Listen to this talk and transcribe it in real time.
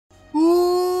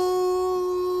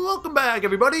Welcome back,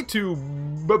 everybody, to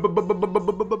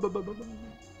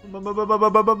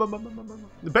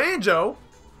Banjo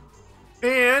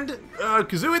and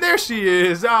Kazooie. There she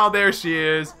is. Oh, there she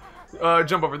is.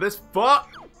 Jump over this.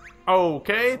 Fuck.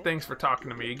 Okay, thanks for talking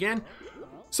to me again.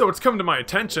 So it's come to my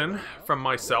attention from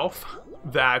myself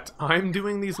that I'm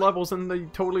doing these levels in the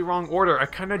totally wrong order. I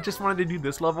kind of just wanted to do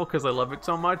this level because I love it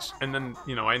so much, and then,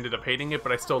 you know, I ended up hating it,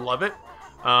 but I still love it.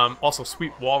 Also,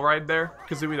 sweet wall ride there,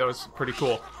 Kazooie, that was pretty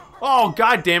cool. Oh,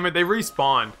 god damn it, they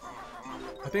respawned.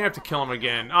 I think I have to kill him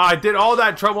again. Oh, I did all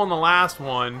that trouble in the last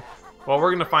one. Well,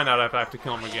 we're gonna find out if I have to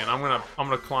kill him again. I'm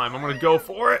gonna climb. I'm gonna go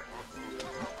for it.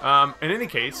 In any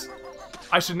case,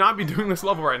 I should not be doing this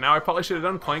level right now. I probably should have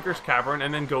done Clanker's Cavern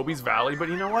and then Gobi's Valley, but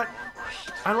you know what?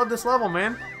 I love this level,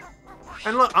 man.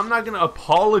 And look, I'm not gonna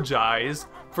apologize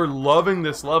for loving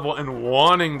this level and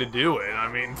wanting to do it.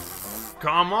 I mean,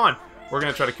 come on. We're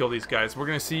gonna try to kill these guys. We're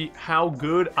gonna see how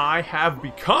good I have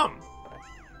become.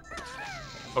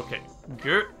 Okay,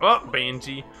 good. Oh,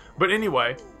 Banji. But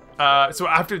anyway, so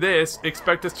after this,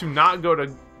 expect us to not go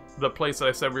to the place that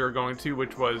I said we were going to,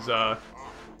 which was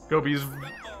Gobi's.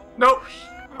 Nope.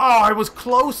 Oh, I was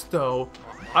close though.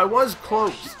 I was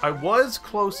close. I was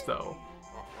close though.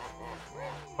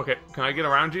 Okay, can I get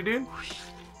around you, dude?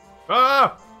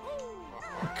 Ah!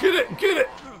 Get it! Get it!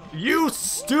 You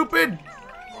stupid!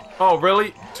 Oh,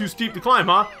 really? Too steep to climb,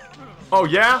 huh? Oh,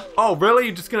 yeah? Oh, really?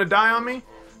 You're just gonna die on me?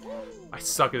 I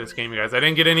suck at this game, you guys. I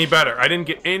didn't get any better. I didn't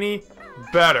get any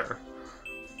better.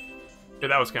 Yeah,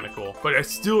 that was kind of cool. But I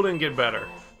still didn't get better.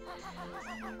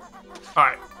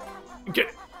 Alright. Get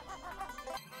it.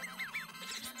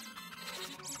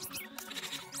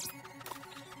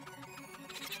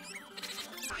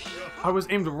 I was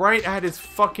aimed right at his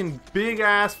fucking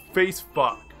big-ass face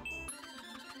fuck.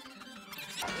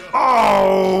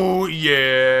 Oh,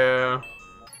 yeah.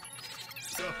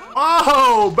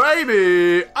 Oh,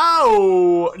 baby.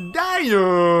 Oh,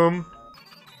 damn.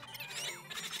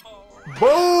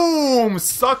 Boom,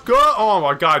 sucker. Oh,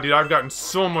 my God, dude. I've gotten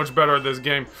so much better at this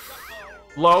game.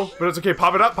 Low, but it's okay.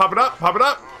 Pop it up, pop it up, pop it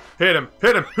up. Hit him,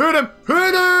 hit him, hit him,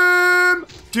 hit him.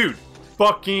 Dude,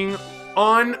 fucking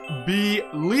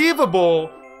unbelievable.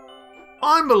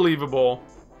 Unbelievable.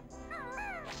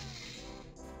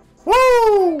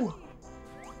 Woo!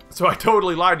 So I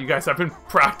totally lied to you guys. I've been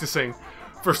practicing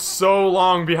for so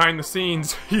long behind the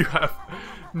scenes. You have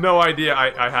no idea.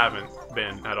 I haven't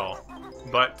been at all.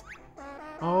 But,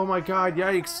 oh my god,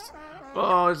 yikes.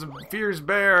 Oh, it's a fierce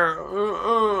bear.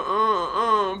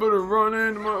 Better run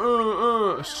into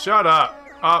my, Shut up.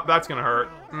 Oh, that's gonna hurt.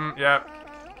 Yep.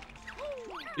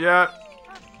 Yep.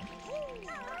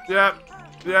 Yep.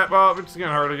 Yep, well, it's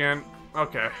gonna hurt again.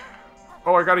 Okay.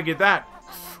 Oh, I gotta get that.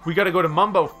 We gotta go to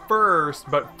Mumbo first,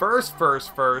 but first,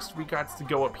 we got to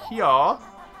go up here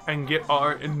and get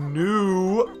our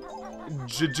new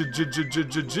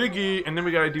Jiggy, and then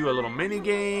we gotta do a little mini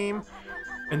game,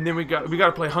 and then we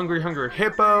gotta play Hungry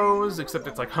Hippos, except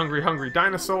it's like Hungry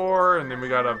Dinosaur, and then we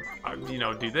gotta you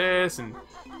know, do this, and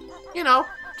you know,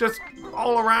 just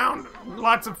all around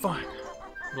lots of fun.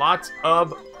 Lots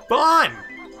of fun.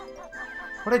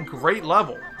 What a great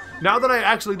level. Now that I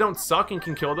actually don't suck and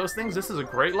can kill those things, this is a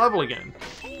great level again.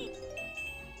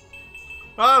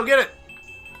 Oh, get it!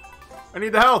 I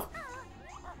need the health.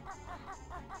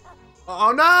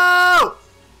 Oh, no!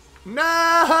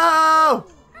 No!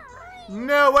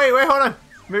 No, wait, hold on.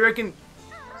 Maybe I can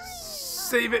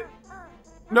save it.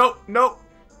 Nope, nope.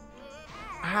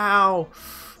 Ow.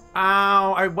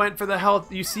 Ow, I went for the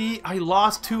health. You see, I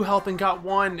lost 2 health and got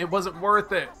 1. It wasn't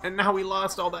worth it. And now we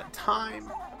lost all that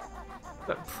time.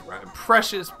 That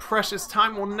precious, precious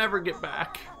time we'll never get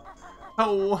back.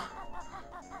 Oh.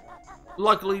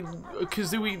 Luckily,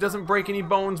 Kazooie doesn't break any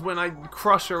bones when I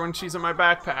crush her when she's in my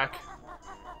backpack.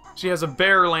 She has a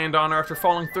bear land on her after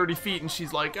falling 30 feet, and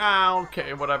she's like, ah,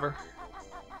 okay, whatever.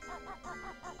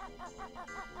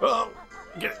 Oh,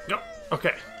 get it, go.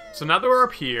 Okay, so now that we're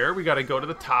up here, we gotta go to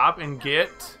the top and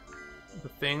get the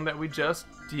thing that we just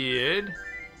did.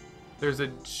 There's a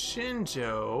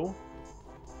Chinjo.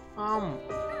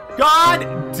 God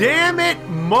damn it,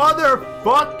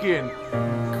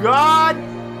 motherfucking God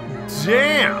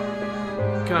damn.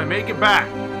 Can I make it back?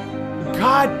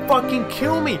 God fucking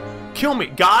kill me. Kill me.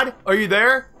 God, are you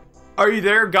there? Are you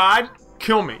there, God?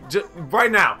 Kill me. Just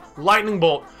right now. Lightning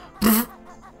bolt.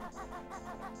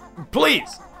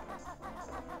 Please.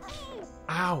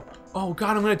 Ow. Oh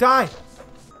God, I'm gonna die.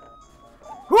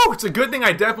 Whew, it's a good thing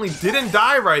I definitely didn't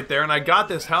die right there, and I got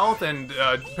this health, and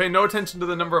pay no attention to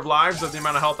the number of lives of the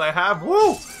amount of health I have.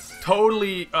 Woo!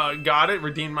 Totally got it,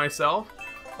 redeemed myself.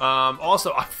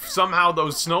 Also, somehow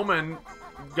those snowmen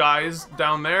guys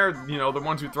down there, you know, the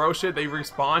ones who throw shit, they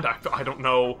respawned. I don't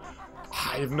know.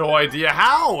 I have no idea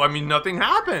how. I mean, nothing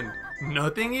happened.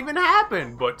 Nothing even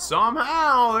happened, but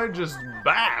somehow they're just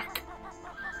back.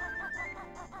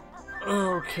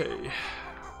 Okay.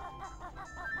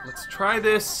 Let's try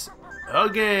this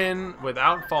again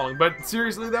without falling. But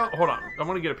seriously though, hold on. I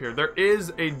want to get up here. There is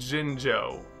a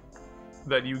Jinjo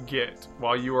that you get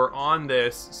while you are on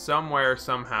this somewhere,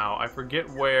 somehow. I forget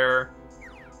where.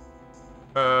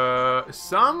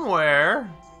 Somewhere.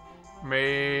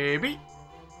 Maybe.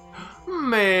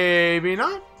 Maybe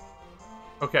not.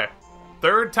 Okay.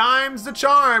 Third time's the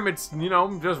charm. It's, you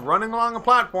know, just running along a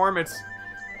platform. It's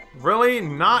really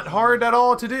not hard at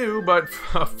all to do, but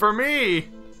for me,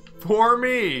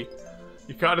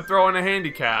 you gotta throw in a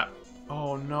handicap.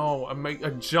 Oh no,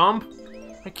 a jump?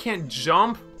 I can't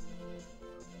jump?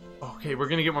 Okay, we're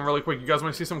gonna get one really quick. You guys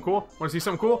wanna see something cool? Wanna see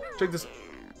something cool? Check this.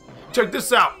 Check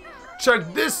this out.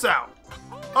 Check this out.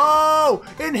 Oh,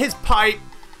 in his pipe.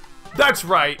 That's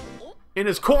right. In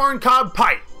his corncob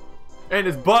pipe. And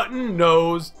his button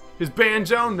nose. His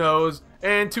banjo nose.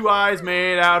 And 2 eyes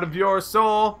made out of your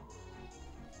soul.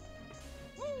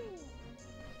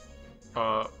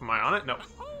 Am I on it? No.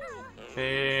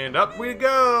 And up we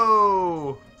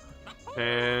go.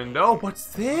 And oh, what's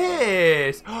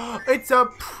this? It's a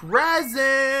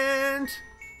present.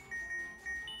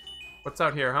 What's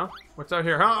out here, huh? What's out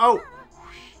here, huh? Oh.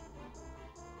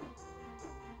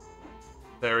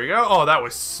 There we go. Oh, that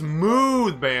was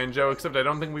smooth, Banjo. Except I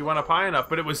don't think we went up high enough,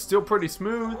 but it was still pretty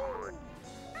smooth.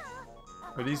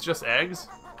 Are these just eggs?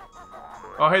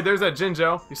 Oh, hey, there's that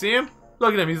Jinjo. You see him?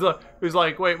 Look at him. He's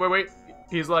like, wait.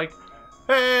 He's like,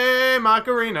 hey,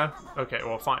 Macarena. Okay,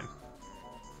 well, fine.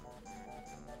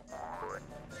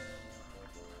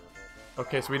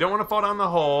 Okay, so we don't want to fall down the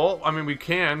hole. I mean, we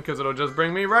can, because it'll just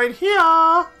bring me right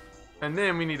here. And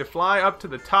then we need to fly up to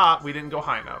the top. We didn't go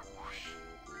high enough.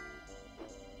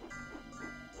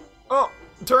 Oh,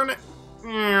 turn it.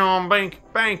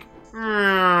 Bank.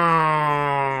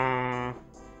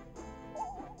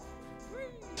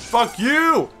 Fuck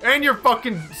you! And your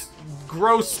fucking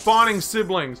gross spawning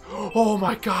siblings. Oh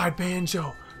my god,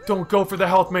 Banjo. Don't go for the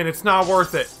health, man. It's not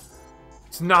worth it.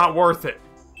 It's not worth it.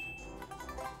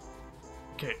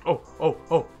 Okay,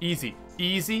 oh, easy.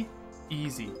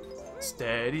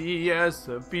 Steady as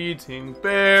a beating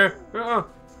bear.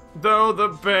 Though the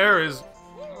bear is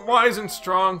wise and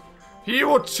strong, he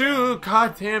will choose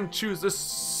the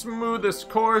smoothest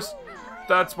course.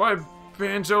 That's why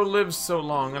Banjo lives so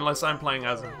long, unless I'm playing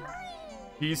as him.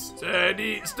 He's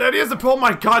steady as a pole. Oh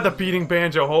my god, the beating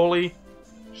Banjo, holy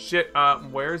shit.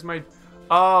 Where's my...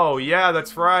 Oh, yeah,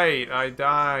 that's right. I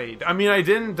died. I mean, I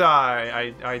didn't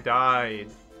die. I died.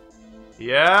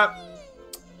 Yep.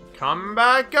 Come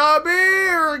back up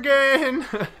here again.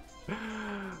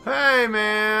 Hey,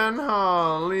 man.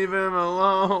 Oh, leave him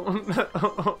alone.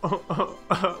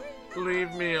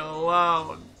 Leave me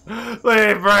alone.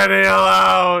 Leave Freddy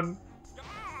alone.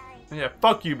 Yeah,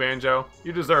 fuck you, Banjo.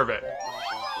 You deserve it.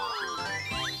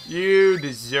 You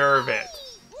deserve it.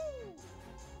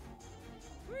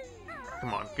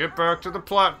 Come on, get back to the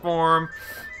platform.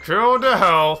 Kill the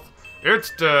health.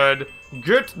 It's dead.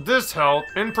 Get this health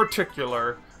in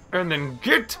particular. And then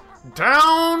get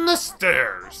down the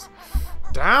stairs.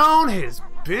 Down his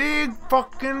big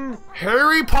fucking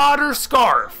Harry Potter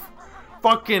scarf.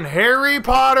 Fucking Harry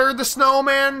Potter the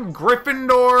snowman,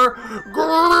 Gryffindor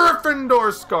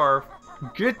scarf.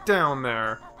 Get down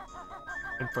there.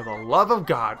 And for the love of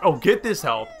God, oh, get this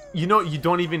health. You know, you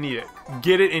don't even need it.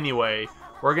 Get it anyway.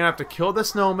 We're gonna have to kill the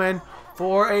snowman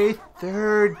for a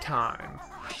 3rd time.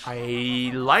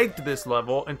 I liked this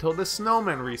level until the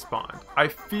snowman respawned. I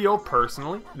feel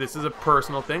personally, this is a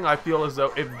personal thing, I feel as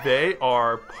though if they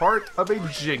are part of a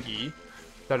Jiggy,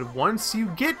 that once you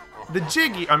get the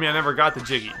Jiggy, I mean, I never got the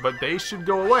Jiggy, but they should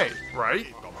go away, right?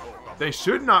 They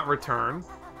should not return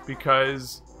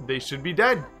because they should be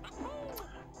dead.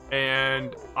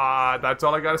 And that's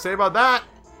all I gotta say about that.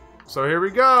 So here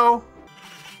we go.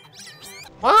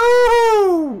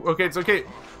 Woo! Okay, it's okay.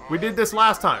 We did this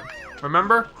last time.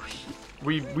 Remember?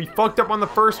 We fucked up on the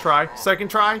first try. 2nd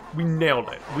try, we nailed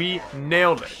it. We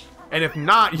nailed it. And if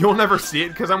not, you'll never see it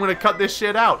because I'm gonna cut this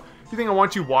shit out. You think I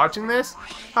want you watching this?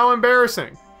 How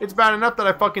embarrassing. It's bad enough that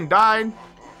I fucking died.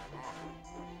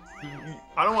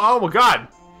 I don't... Oh my god.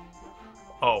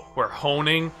 Oh, we're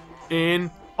honing in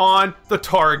on the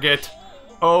target.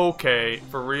 Okay,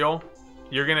 for real?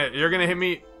 You're gonna hit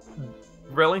me?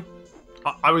 Really?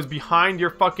 I was behind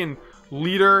your fucking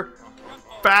leader.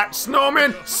 Fat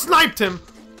snowman. Sniped him.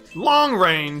 Long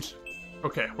range.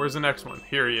 Okay, where's the next one?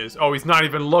 Here he is. Oh, he's not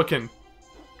even looking.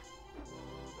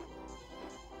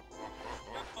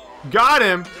 Got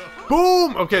him.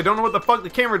 Boom. Okay, don't know what the fuck the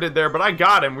camera did there, but I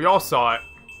got him. We all saw it.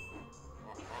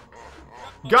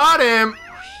 Got him.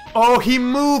 Oh, he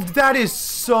moved. That is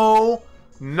so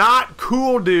not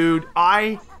cool, dude.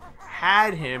 I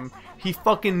had him. He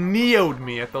fucking Neo'd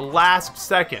me at the last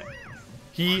second.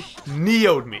 He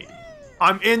Neo'd me.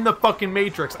 I'm in the fucking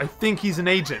Matrix. I think he's an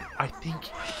agent. I think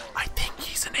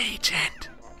he's an agent.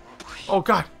 Oh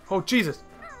god. Oh Jesus.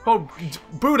 Oh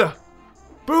Buddha.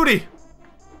 Booty.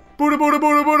 Buddha, Buddha,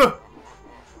 Buddha, Buddha.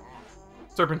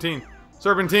 Serpentine.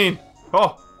 Serpentine.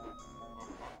 Oh.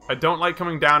 I don't like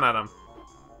coming down at him.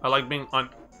 I like being on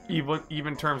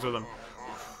even terms with him.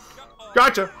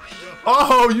 Gotcha.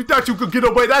 Oh, you thought you could get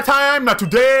away that time? Not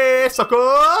today,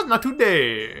 sucker. Not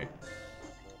today.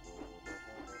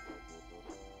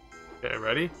 Okay,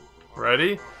 ready?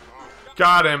 Ready?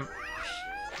 Got him.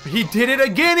 He did it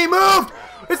again. He moved.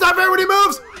 It's not fair when he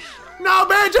moves. No,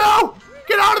 Banjo.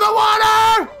 Get out of the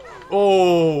water.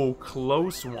 Oh,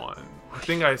 close one. I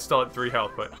think I still at 3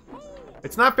 health, but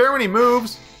it's not fair when he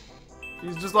moves.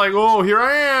 He's just like, oh, here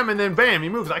I am, and then bam, he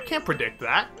moves. I can't predict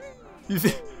that. You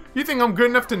think I'm good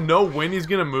enough to know when he's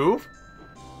gonna move?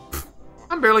 Pfft,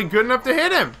 I'm barely good enough to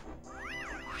hit him.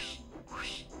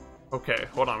 Okay,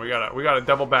 hold on. We gotta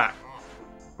double back.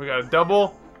 We gotta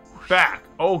double back.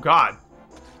 Oh God.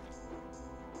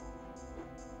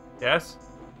 Yes.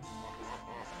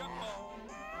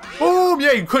 Boom!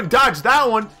 Yeah, you couldn't dodge that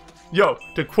one. Yo,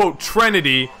 to quote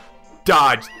Trinity,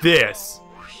 dodge this.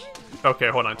 Okay,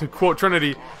 hold on. To quote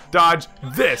Trinity, dodge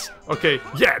this. Okay,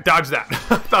 yeah, dodge that.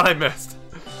 I thought I missed.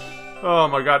 Oh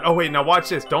my god. Oh wait, now watch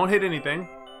this. Don't hit anything.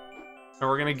 And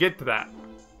we're gonna get to that.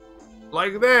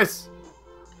 Like this.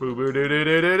 Boo boo doo doo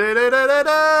doo doo doo doo doo doo.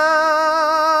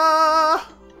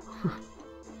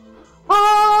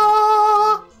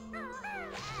 Ah!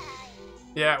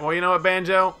 Yeah, well, you know what,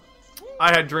 Banjo? I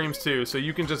had dreams too, so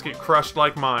you can just get crushed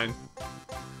like mine.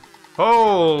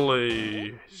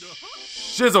 Holy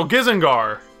shizzle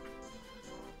Gizengar.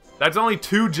 That's only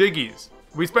 2 Jiggies.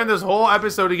 We spent this whole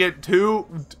episode to get two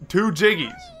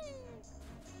Jiggies.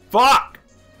 Fuck!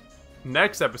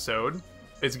 Next episode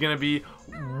is gonna be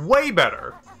way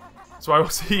better. So I will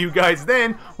see you guys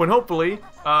then, when hopefully,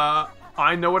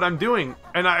 I know what I'm doing.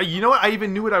 And you know what? I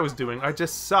even knew what I was doing. I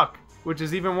just suck, which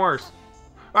is even worse.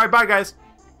 Alright, bye guys.